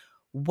Brampton.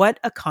 What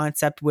a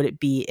concept would it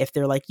be if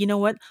they're like, you know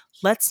what,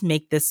 let's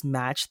make this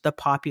match the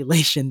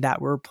population that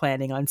we're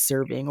planning on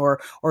serving, or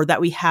that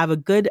we have a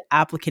good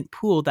applicant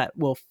pool that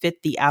will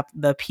fit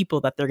the people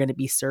that they're going to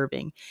be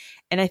serving.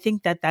 And I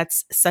think that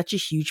that's such a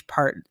huge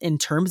part in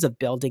terms of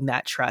building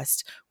that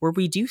trust, where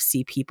we do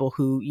see people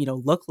who,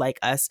 look like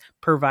us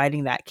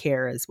providing that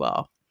care as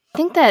well. I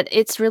think that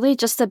it's really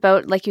just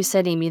about, like you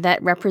said, Amy,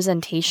 that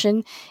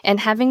representation and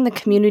having the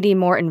community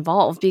more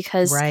involved.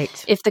 Because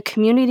Right. if the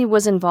community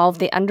was involved,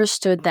 they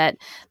understood that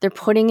they're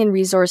putting in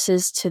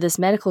resources to this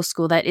medical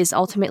school that is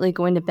ultimately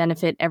going to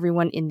benefit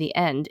everyone in the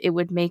end. It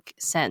would make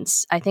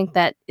sense. I think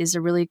that is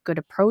a really good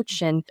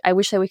approach, and I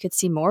wish that we could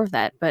see more of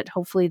that. But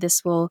hopefully,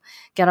 this will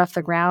get off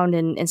the ground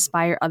and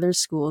inspire other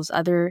schools,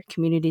 other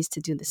communities to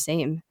do the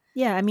same.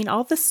 Yeah, I mean,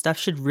 all this stuff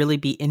should really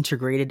be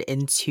integrated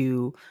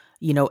into,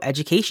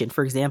 education.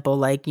 For example,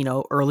 like,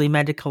 early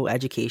medical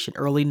education,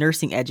 early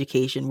nursing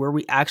education, where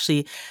we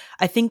actually,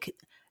 I think,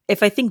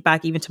 if I think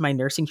back even to my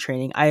nursing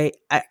training,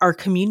 our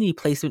community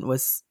placement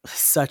was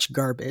such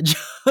garbage.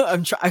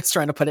 I was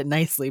trying to put it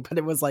nicely, but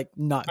it was like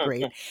not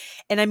great.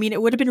 And I mean,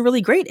 it would have been really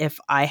great if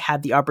I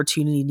had the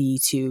opportunity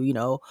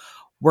to,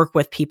 work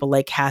with people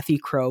like Kathy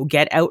Crow,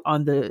 get out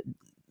on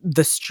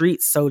the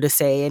streets, so to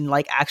say, and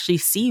like actually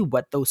see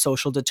what those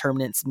social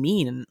determinants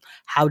mean and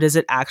how does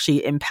it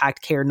actually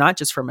impact care, not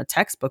just from a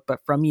textbook, but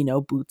from,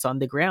 boots on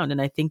the ground.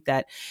 And I think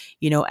that,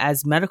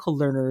 as medical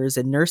learners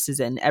and nurses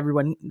and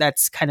everyone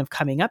that's kind of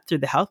coming up through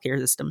the healthcare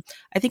system,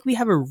 I think we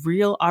have a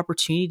real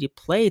opportunity to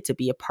play to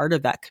be a part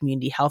of that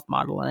community health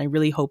model. And I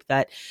really hope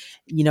that,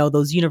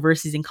 those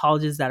universities and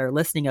colleges that are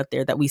listening out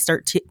there, that we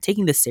start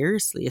taking this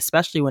seriously,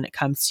 especially when it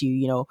comes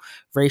to,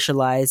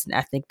 racialized and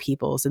ethnic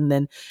peoples. And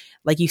then,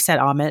 like you said,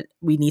 Amit,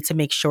 we need to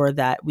make sure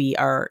that we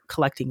are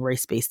collecting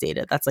race-based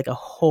data. That's like a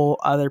whole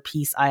other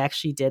piece. I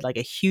actually did like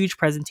a huge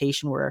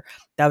presentation where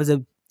that was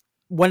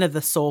one of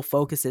the sole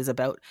focuses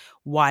about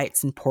why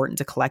it's important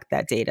to collect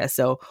that data.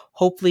 So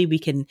hopefully we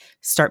can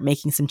start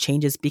making some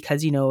changes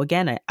because,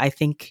 again, I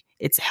think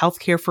it's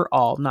healthcare for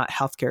all, not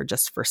healthcare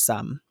just for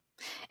some.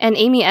 And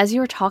Amy, as you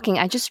were talking,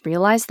 I just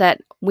realized that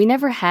we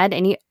never had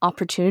any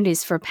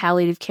opportunities for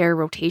palliative care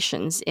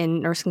rotations in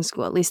nursing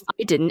school. At least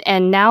I didn't.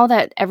 And now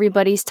that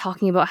everybody's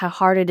talking about how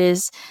hard it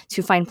is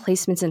to find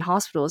placements in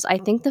hospitals, I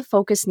think the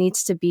focus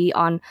needs to be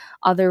on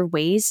other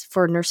ways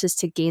for nurses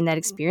to gain that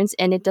experience.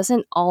 And it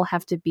doesn't all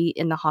have to be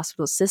in the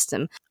hospital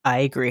system. I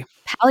agree.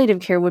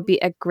 Palliative care would be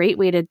a great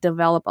way to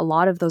develop a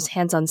lot of those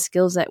hands-on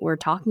skills that we're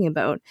talking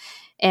about.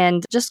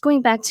 And just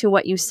going back to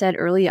what you said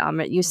earlier,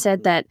 Amit, you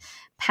said that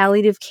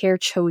palliative care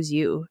chose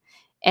you.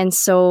 And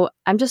so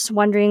I'm just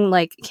wondering,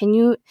 like, can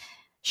you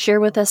share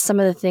with us some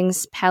of the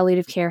things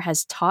palliative care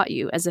has taught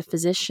you as a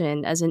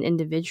physician, as an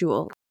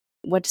individual?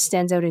 What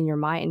stands out in your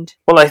mind?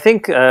 Well, I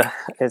think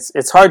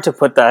it's hard to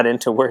put that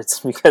into words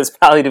because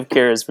palliative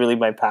care is really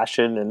my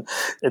passion, and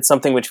it's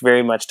something which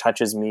very much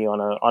touches me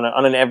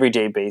on an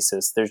everyday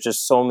basis. There's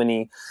just so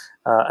many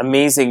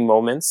amazing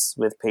moments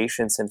with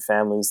patients and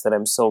families that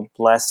I'm so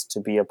blessed to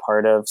be a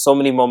part of. So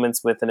many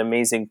moments with an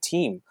amazing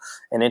team,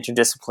 an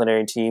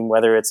interdisciplinary team,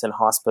 whether it's in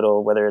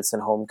hospital, whether it's in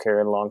home care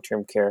and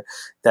long-term care,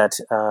 that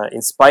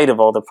in spite of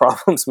all the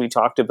problems we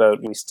talked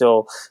about, we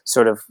still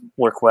sort of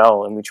work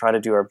well and we try to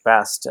do our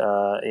best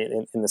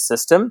in the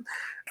system.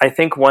 I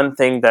think one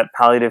thing that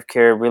palliative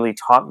care really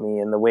taught me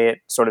and the way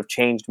it sort of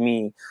changed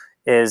me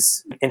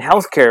is in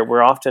healthcare,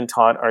 we're often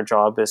taught our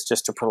job is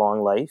just to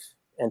prolong life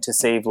and to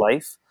save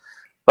life.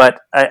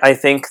 But I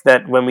think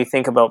that when we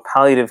think about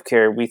palliative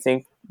care, we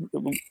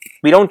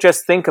don't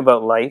just think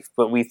about life,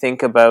 but we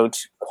think about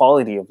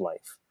quality of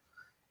life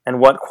and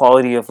what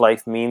quality of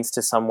life means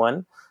to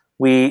someone.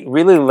 We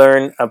really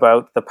learn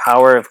about the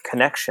power of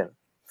connection,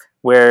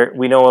 where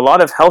we know a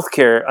lot of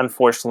healthcare,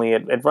 unfortunately,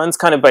 it runs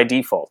kind of by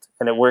default,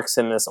 and it works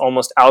in this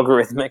almost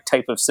algorithmic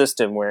type of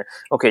system where,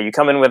 okay, you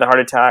come in with a heart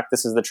attack,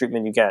 this is the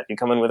treatment you get. You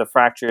come in with a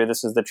fracture,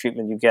 this is the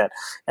treatment you get.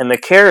 And the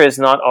care is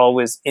not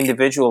always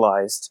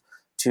individualized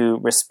to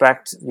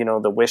respect,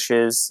 the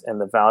wishes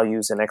and the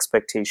values and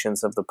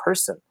expectations of the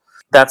person.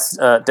 That's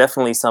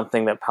definitely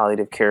something that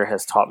palliative care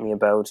has taught me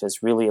about,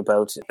 is really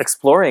about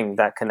exploring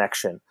that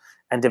connection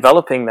and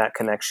developing that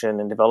connection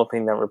and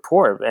developing that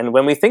rapport. And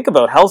when we think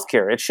about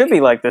healthcare, it should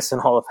be like this in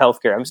all of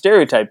healthcare. I'm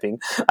stereotyping.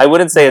 I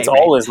wouldn't say it's Right,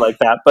 always like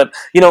that, but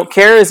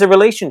care is a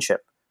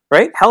relationship,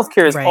 right?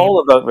 Healthcare is right. all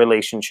about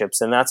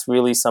relationships, and that's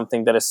really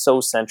something that is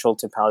so central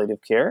to palliative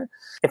care.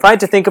 If I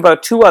had to think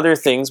about two other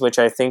things, which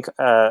I think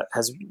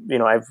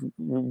I've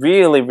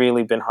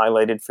really been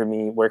highlighted for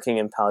me working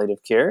in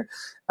palliative care.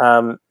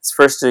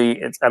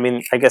 Firstly,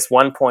 I guess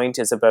one point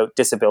is about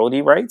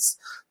disability rights,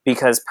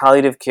 because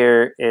palliative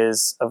care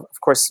is,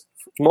 of course,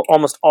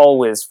 almost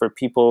always for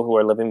people who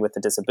are living with a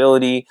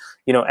disability.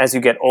 As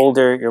you get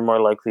older, you're more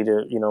likely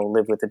to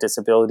live with a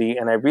disability,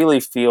 and I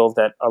really feel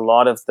that a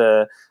lot of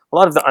the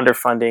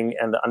underfunding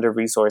and the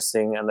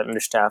under-resourcing and the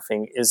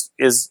understaffing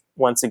is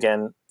once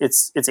again,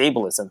 it's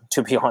ableism,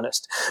 to be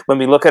honest. When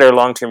we look at our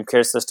long-term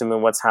care system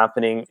and what's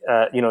happening,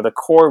 the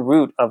core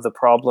root of the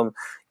problem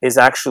is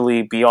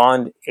actually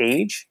beyond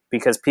age,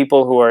 because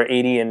people who are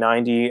 80 and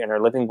 90 and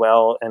are living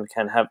well and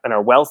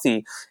are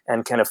wealthy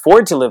and can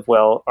afford to live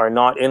well are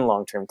not in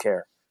long-term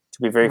care.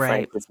 To be very Right.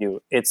 frank with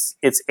you, it's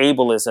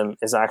ableism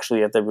is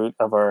actually at the root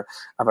of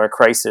our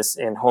crisis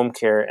in home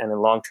care and in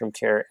long-term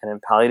care and in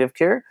palliative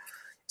care.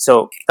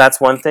 So that's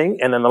one thing.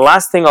 And then the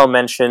last thing I'll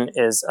mention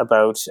is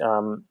about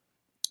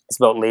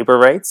labor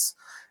rights.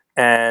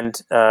 And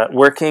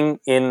working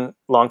in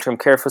long-term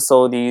care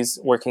facilities,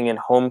 working in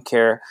home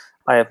care,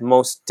 I have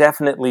most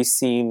definitely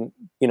seen,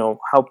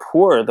 how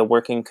poor the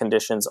working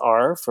conditions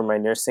are for my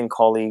nursing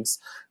colleagues,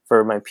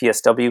 for my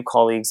PSW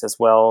colleagues as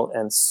well,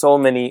 and so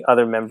many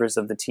other members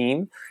of the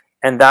team.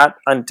 And that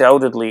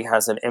undoubtedly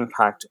has an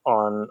impact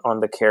on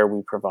the care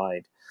we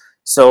provide.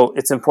 So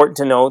it's important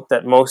to note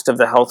that most of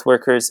the health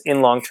workers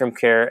in long-term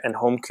care and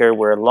home care,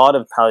 where a lot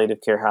of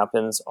palliative care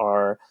happens,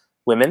 are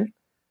women.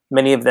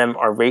 Many of them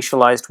are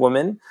racialized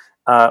women.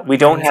 We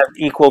don't Right. have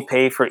equal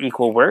pay for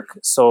equal work.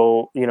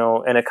 So,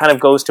 and it kind of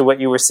goes to what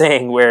you were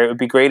saying, where it would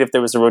be great if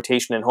there was a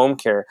rotation in home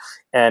care.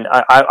 And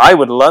I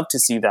would love to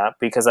see that,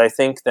 because I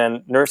think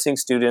then nursing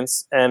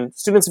students and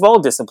students of all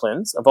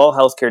disciplines, of all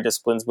healthcare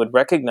disciplines, would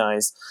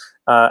recognize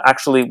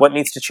actually what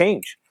needs to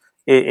change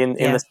in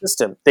the Yeah.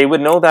 system. They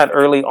would know that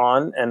early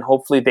on, and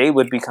hopefully they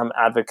would become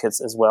advocates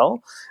as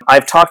well.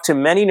 I've talked to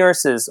many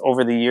nurses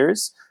over the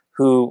years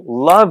who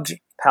loved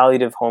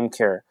palliative home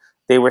care.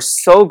 They were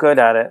so good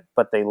at it,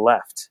 but they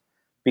left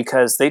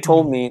because they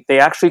told Mm. me they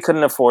actually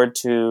couldn't afford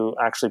to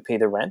actually pay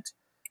the rent.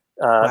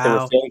 They were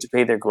Wow. failing to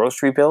pay their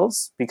grocery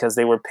bills because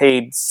they were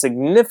paid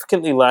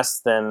significantly less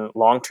than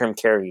long-term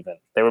care even.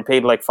 They were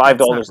paid like That's not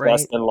 $5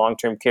 less right. than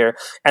long-term care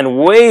and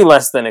way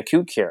less than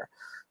acute care,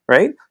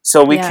 right?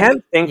 So we Yeah.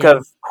 can't think Yeah.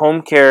 of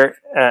home care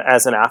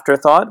as an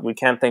afterthought. We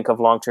can't think of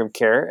long-term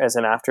care as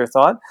an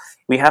afterthought.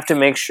 We have to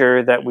make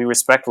sure that we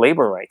respect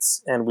labor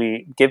rights and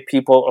we give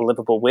people a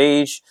livable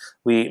wage.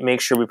 We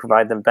make sure we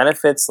provide them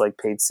benefits like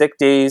paid sick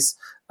days.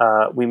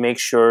 We make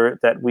sure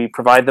that we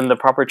provide them the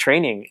proper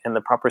training and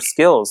the proper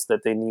skills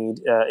that they need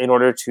in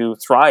order to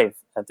thrive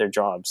at their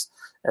jobs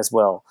as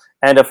well.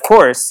 And of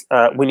course,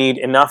 we need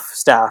enough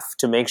staff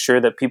to make sure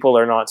that people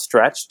are not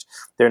stretched,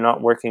 they're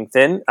not working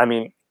thin. I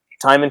mean,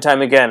 time and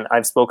time again,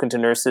 I've spoken to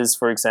nurses,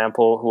 for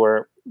example, who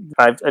are,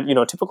 a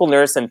typical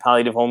nurse in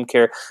palliative home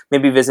care,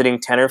 maybe visiting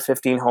 10 or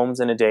 15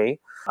 homes in a day.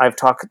 I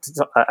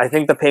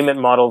think the payment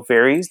model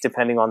varies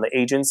depending on the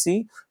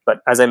agency, but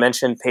as I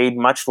mentioned, paid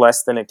much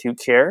less than acute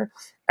care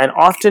and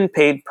often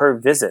paid per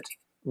visit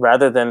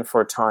rather than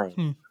for time.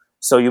 Hmm.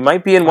 So you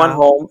might be in one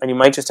Wow. home and you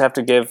might just have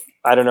to give,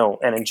 I don't know,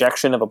 an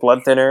injection of a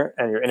blood thinner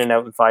and you're in and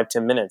out in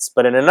 5-10 minutes.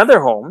 But in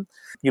another home,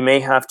 you may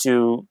have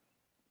to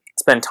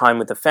spend time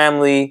with the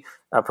family,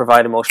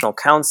 provide emotional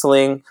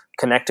counseling,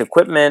 connect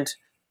equipment,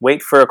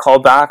 wait for a call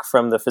back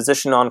from the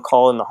physician on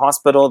call in the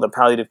hospital, the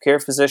palliative care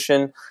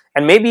physician,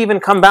 and maybe even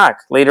come back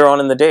later on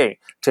in the day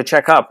to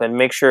check up and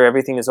make sure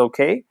everything is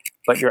okay,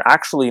 but you're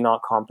actually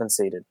not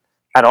compensated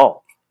at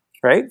all,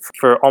 right?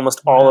 For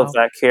almost all of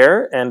Wow. that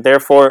care. And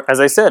therefore, as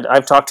I said,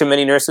 I've talked to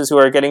many nurses who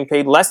are getting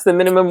paid less than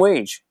minimum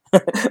wage,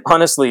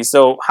 honestly.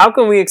 So how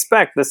can we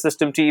expect the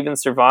system to even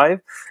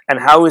survive?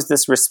 And how is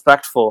this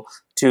respectful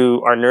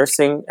to our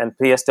nursing and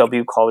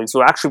PSW colleagues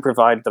who actually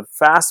provide the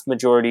vast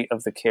majority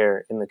of the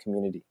care in the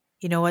community?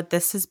 You know what?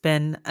 This has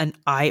been an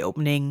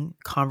eye-opening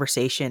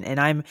conversation,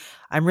 and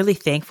I'm really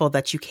thankful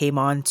that you came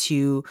on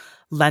to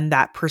lend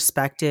that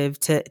perspective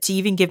to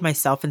even give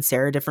myself and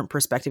Sarah a different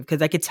perspective,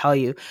 because I could tell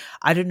you,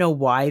 I don't know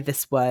why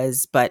this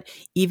was, but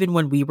even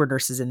when we were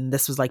nurses, and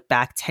this was like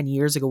back 10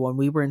 years ago when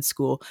we were in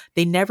school,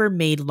 they never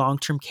made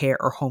long-term care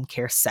or home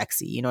care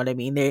sexy. You know what I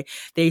mean?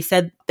 They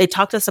said they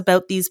talked to us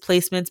about these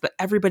placements, but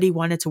everybody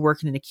wanted to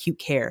work in an acute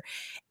care.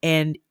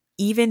 And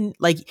even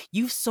like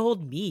you've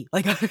sold me,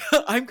 like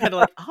I'm kind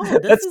of like, oh,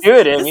 That's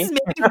good, this Amie. is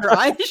maybe where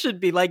I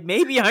should be. Like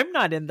maybe I'm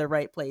not in the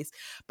right place.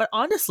 But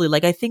honestly,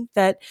 like I think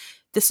that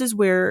this is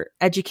where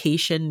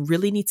education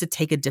really needs to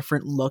take a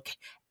different look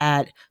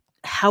at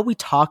how we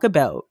talk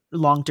about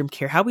long-term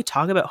care, how we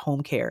talk about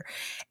home care.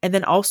 And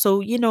then also,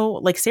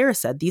 like Sarah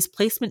said, these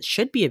placements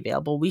should be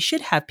available. We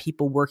should have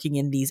people working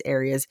in these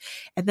areas.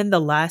 And then the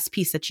last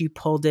piece that you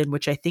pulled in,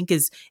 which I think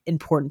is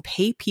important,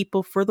 pay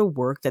people for the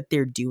work that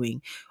they're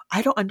doing.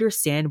 I don't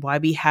understand why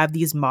we have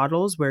these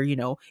models where,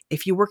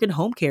 if you work in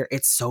home care,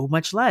 it's so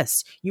much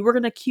less. You work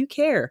in acute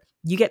care,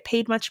 you get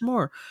paid much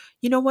more.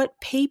 You know what?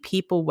 Pay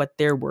people what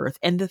they're worth.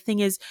 And the thing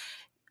is,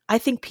 I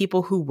think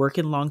people who work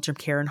in long-term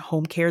care and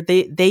home care,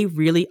 they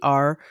really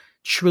are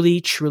truly,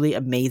 truly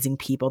amazing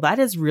people. That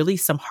is really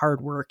some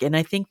hard work. And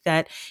I think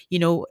that,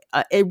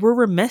 we're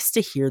remiss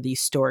to hear these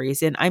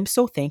stories. And I'm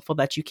so thankful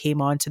that you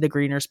came on to the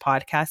Greeners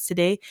podcast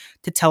today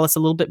to tell us a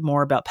little bit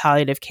more about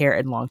palliative care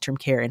and long-term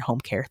care and home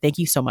care. Thank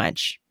you so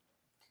much.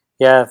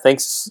 Yeah,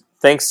 thanks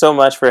so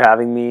much for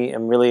having me.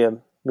 I'm really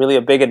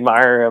a big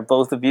admirer of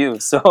both of you.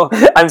 So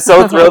I'm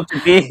so thrilled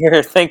to be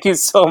here. Thank you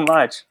so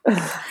much.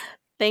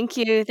 Thank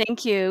you.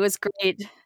 It was great.